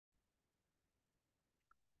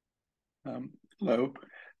Hello.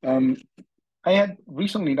 Um, I had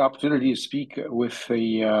recently the opportunity to speak with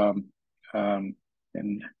an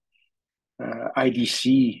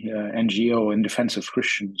IDC NGO in defense of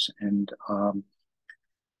Christians, and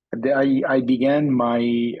I began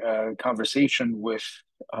my conversation with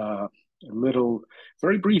a little,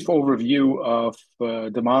 very brief overview of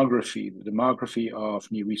the demography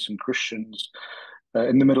of Near Eastern Christians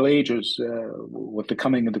in the Middle Ages with the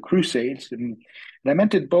coming of the Crusades, and I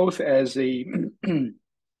meant it both as a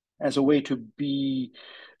as a way to be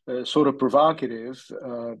sort of provocative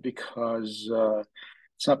because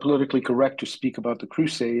it's not politically correct to speak about the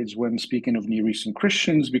Crusades when speaking of Near Eastern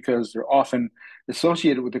Christians because they're often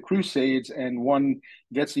associated with the Crusades, and one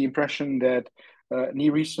gets the impression that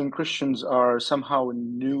Near Eastern Christians are somehow a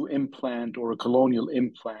new implant or a colonial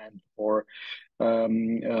implant or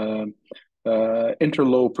um,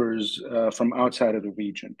 interlopers from outside of the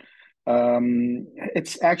region.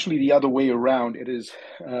 It's actually the other way around. It is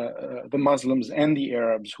the Muslims and the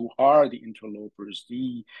Arabs who are the interlopers,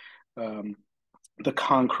 um, the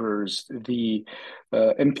conquerors, the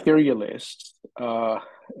imperialists, the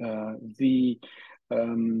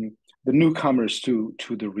the newcomers to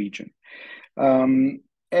the region,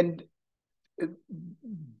 and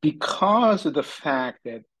because of the fact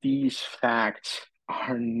that these facts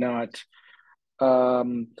are not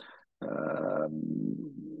um,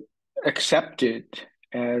 um, accepted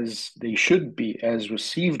as they should be as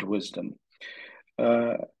received wisdom.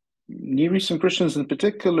 Uh, Near Eastern Christians, in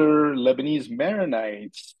particular, Lebanese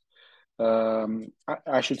Maronites,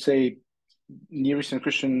 I should say Near Eastern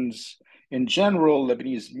Christians in general,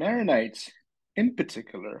 Lebanese Maronites in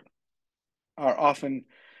particular, are often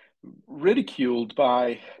ridiculed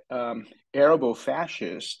by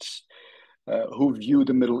Arabo-fascists who view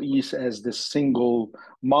the Middle East as this single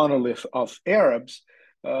monolith of Arabs.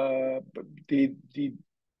 The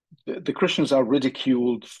Christians are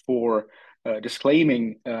ridiculed for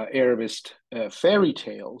disclaiming Arabist fairy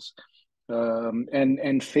tales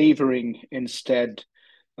and favoring instead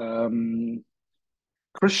um,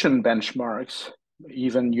 Christian benchmarks,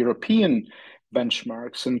 even European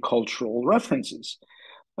benchmarks and cultural references.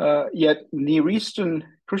 Yet Near Eastern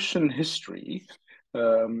Christian history,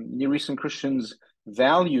 Near Eastern Christians'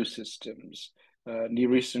 value systems,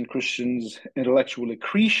 Near Eastern Christians' intellectual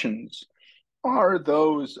accretions are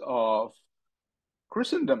those of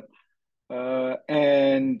Christendom.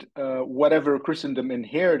 And whatever Christendom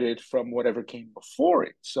inherited from whatever came before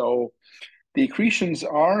it. So the accretions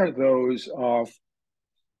are those of,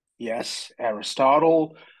 yes,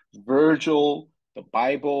 Aristotle, Virgil, the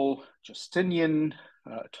Bible, Justinian,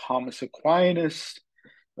 Thomas Aquinas,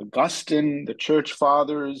 Augustine, the Church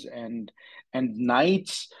Fathers, and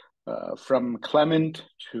knights from Clement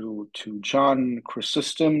to John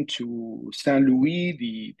Chrysostom to Saint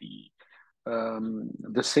Louis,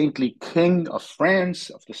 the saintly king of France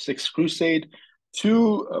of the Sixth Crusade,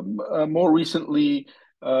 to more recently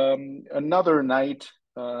another knight,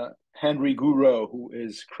 Henry Gouraud, who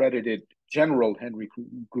is credited, General Henry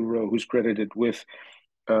Gouraud, who's credited with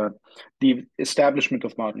uh, the establishment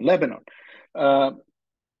of modern Lebanon. Uh,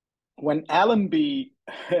 when Allenby,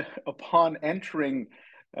 upon entering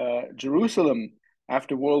Jerusalem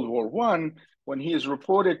after World War One, when he is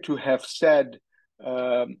reported to have said,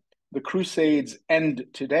 um, the Crusades end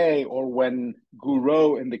today, or when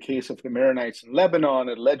Gouraud, in the case of the Maronites in Lebanon,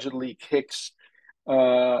 allegedly kicks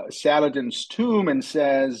Saladin's tomb and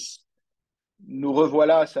says, "Nous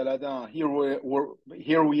revoilà, Saladin.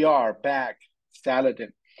 Here we are back,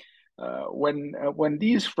 Saladin." When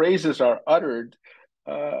these phrases are uttered,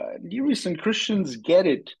 Near Eastern Christians get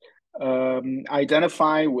it,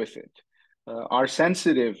 identify with it, are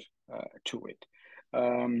sensitive to it.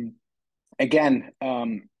 Again,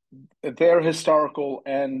 their historical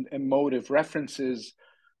and emotive references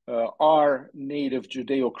are native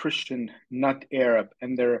Judeo-Christian, not Arab,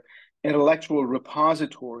 and their intellectual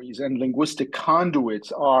repositories and linguistic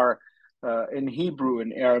conduits are in Hebrew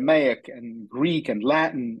and Aramaic and Greek and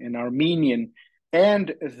Latin and Armenian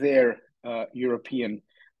and their European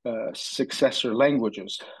successor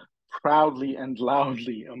languages, proudly and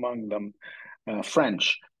loudly among them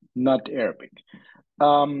French, not Arabic.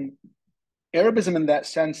 Um, Arabism, in that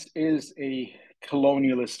sense, is a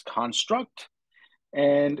colonialist construct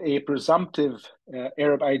and a presumptive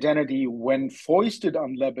Arab identity when foisted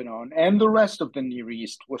on Lebanon and the rest of the Near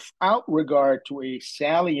East without regard to a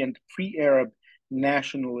salient pre Arab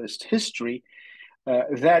nationalist history,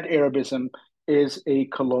 that Arabism is a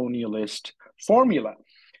colonialist formula.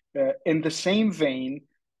 In the same vein,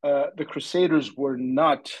 the Crusaders were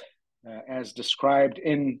not, as described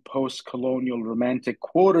in post colonial romantic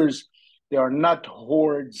quarters, they are not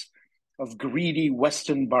hordes of greedy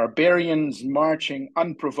Western barbarians marching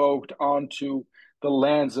unprovoked onto the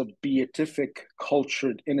lands of beatific,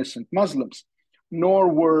 cultured, innocent Muslims, nor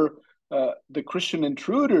were the Christian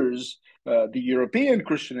intruders, the European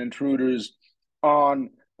Christian intruders,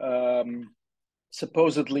 on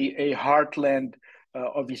supposedly a heartland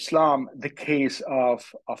of Islam, the case of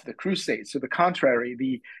the Crusades. To the contrary,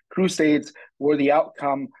 the Crusades were the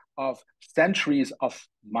outcome of centuries of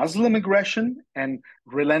Muslim aggression and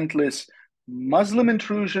relentless Muslim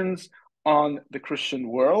intrusions on the Christian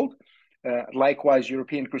world. Likewise,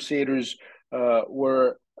 European Crusaders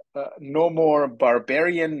were no more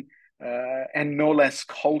barbarian and no less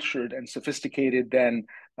cultured and sophisticated than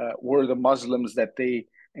were the Muslims that they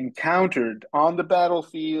encountered on the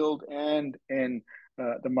battlefield and in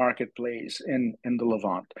the marketplace in the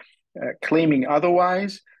Levant. Claiming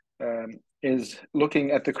otherwise is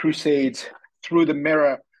looking at the Crusades through the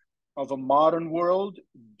mirror of a modern world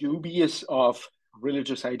dubious of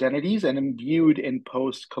religious identities and imbued in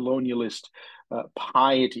post-colonialist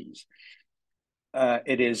pieties.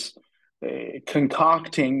 It is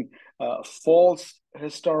concocting false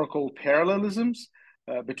historical parallelisms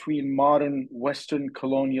between modern Western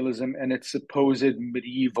colonialism and its supposed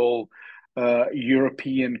medieval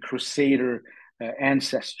European Crusader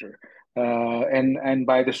ancestor. And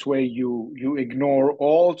by this way, you ignore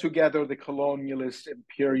altogether the colonialist,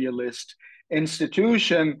 imperialist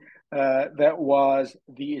institution that was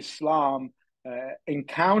the Islam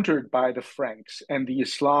encountered by the Franks and the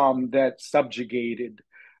Islam that subjugated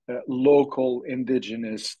local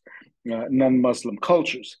indigenous non-Muslim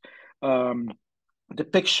cultures.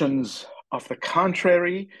 Depictions of the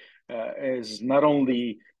contrary is not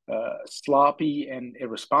only sloppy and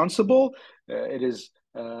irresponsible, it is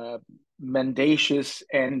mendacious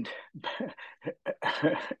and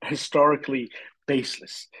historically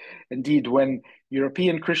baseless. Indeed, when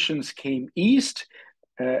European Christians came east,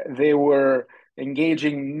 they were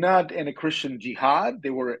engaging not in a Christian jihad, they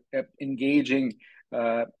were engaging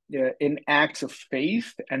in acts of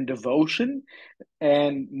faith and devotion.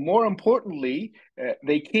 And more importantly,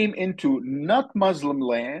 they came into not Muslim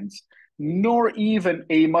lands, nor even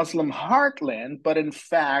a Muslim heartland, but in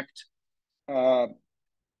fact,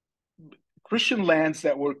 Christian lands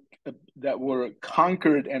that were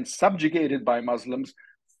conquered and subjugated by Muslims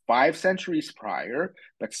 5 centuries prior,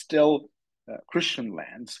 but still Christian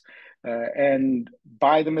lands. And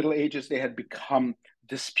by the Middle Ages, they had become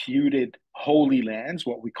disputed holy lands,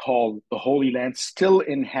 what we call the Holy Land, still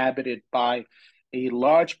inhabited by a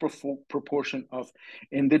large proportion of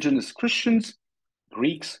indigenous Christians,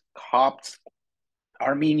 Greeks, Copts,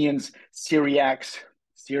 Armenians, Syriacs,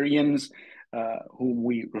 Syrians, whom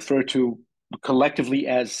we refer to collectively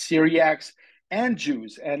as Syriacs, and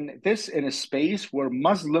Jews. And this in a space where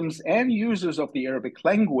Muslims and users of the Arabic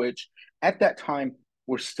language at that time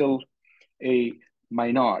were still a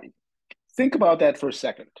minority. Think about that for a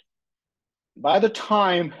second. By the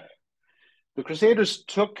time the Crusaders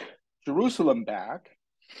took Jerusalem back,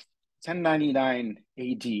 1099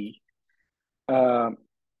 AD,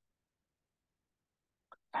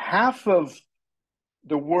 half of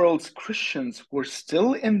the world's Christians were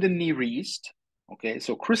still in the Near East. Okay,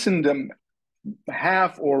 so Christendom,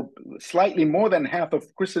 half or slightly more than half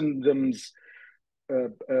of Christendom's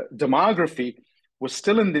demography was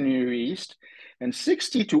still in the Near East, and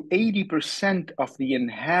 60 to 80% of the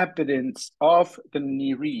inhabitants of the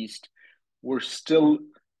Near East were still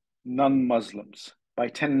non-Muslims by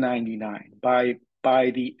 1099, by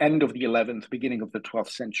the end of the 11th, beginning of the 12th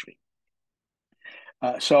century.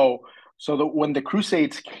 So that when the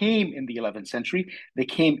Crusades came in the 11th century, they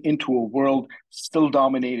came into a world still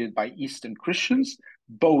dominated by Eastern Christians,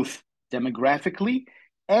 both demographically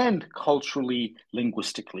and culturally,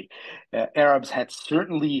 linguistically. Arabs had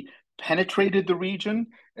certainly penetrated the region,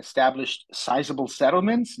 established sizable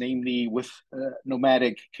settlements, namely with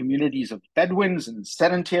nomadic communities of Bedouins and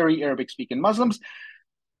sedentary Arabic-speaking Muslims.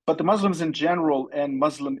 But the Muslims in general and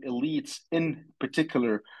Muslim elites in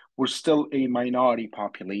particular were still a minority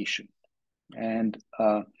population. And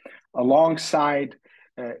alongside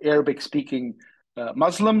Arabic-speaking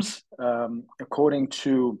Muslims, according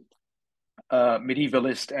to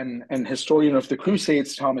medievalist and historian of the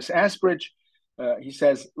Crusades, Thomas Asbridge, he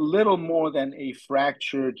says, little more than a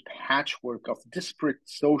fractured patchwork of disparate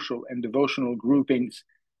social and devotional groupings,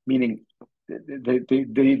 meaning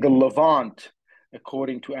the Levant,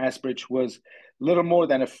 according to Asbridge, was little more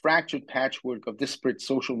than a fractured patchwork of disparate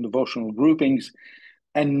social and devotional groupings,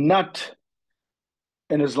 and not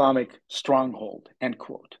an Islamic stronghold, end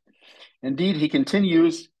quote. Indeed, he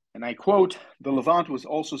continues, and I quote, the Levant was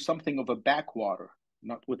also something of a backwater,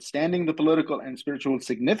 notwithstanding the political and spiritual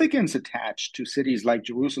significance attached to cities like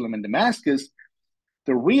Jerusalem and Damascus,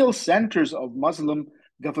 the real centers of Muslim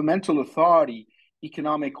governmental authority,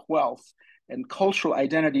 economic wealth, and cultural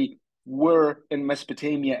identity were in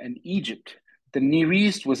Mesopotamia and Egypt. The Near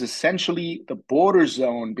East was essentially the border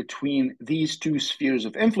zone between these two spheres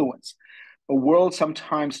of influence, a world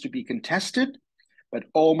sometimes to be contested, but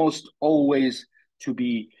almost always to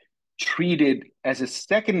be treated as a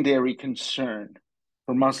secondary concern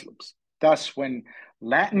for Muslims. Thus, when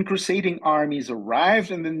Latin crusading armies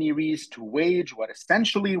arrived in the Near East to wage what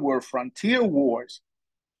essentially were frontier wars,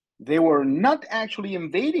 they were not actually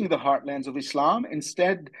invading the heartlands of Islam.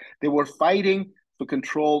 Instead, they were fighting for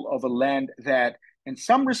control of a land that, in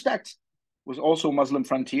some respects, was also Muslim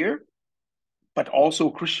frontier, but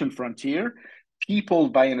also Christian frontier,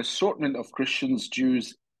 peopled by an assortment of Christians,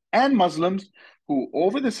 Jews, and Muslims who,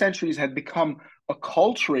 over the centuries, had become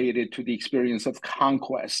acculturated to the experience of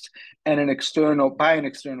conquest and an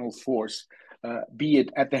external force, be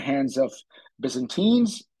it at the hands of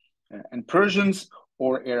Byzantines and Persians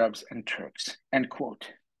or Arabs and Turks. End quote.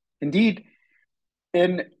 Indeed,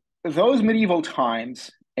 in those medieval times,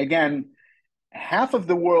 again, half of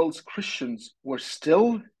the world's Christians were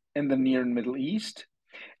still in the Near and Middle East,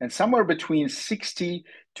 and somewhere between 60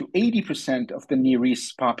 to 80% of the Near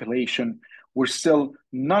East population were still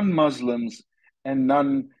non-Muslims and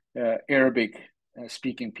non-Arabic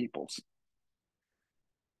speaking peoples.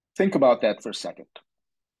 Think about that for a second.